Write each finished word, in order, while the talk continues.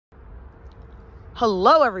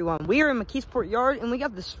Hello everyone, we are in mcKeesport yard and we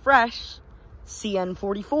got this fresh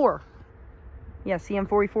CN44. Yeah,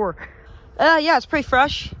 CN44. Yeah, it's pretty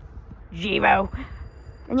fresh. Givo.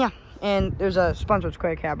 And yeah, and there's a sponsored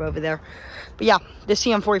square cab over there. But yeah, this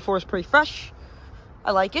CN44 is pretty fresh.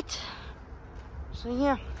 I like it. So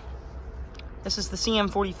yeah, this is the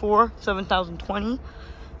CN44 7020.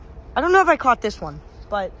 I don't know if I caught this one,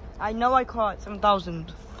 but I know I caught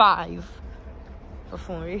 7005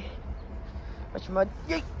 before. What's your mud?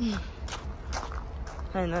 Yay!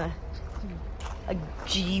 And a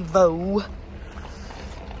Givo.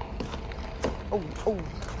 Oh.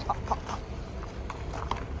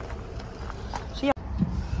 So yeah.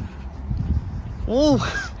 Oh,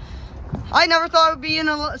 I never thought it would be in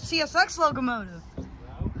a CSX locomotive.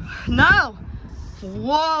 No.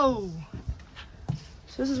 Whoa.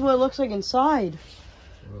 So this is what it looks like inside.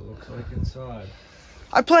 What it looks like inside.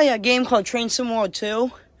 I play a game called Train Simulator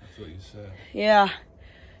 2. That's what you said. Yeah,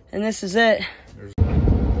 and this is it.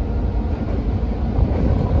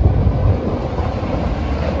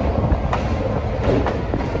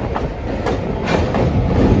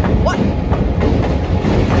 What?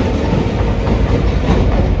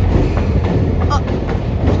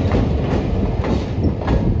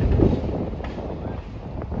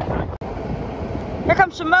 Here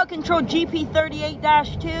comes some remote control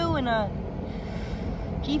GP38-2 and a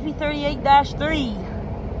GP38-3.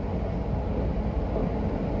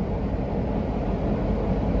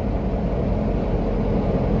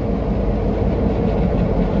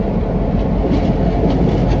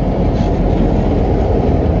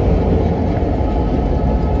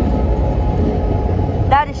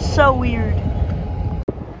 That is so weird.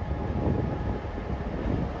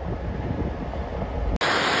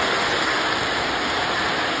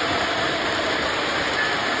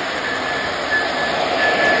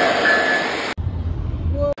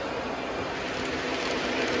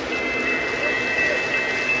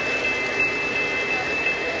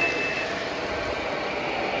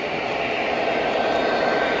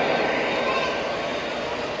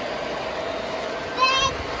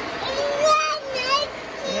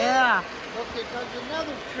 Yeah. Look, here comes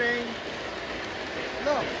another train.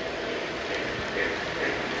 Look.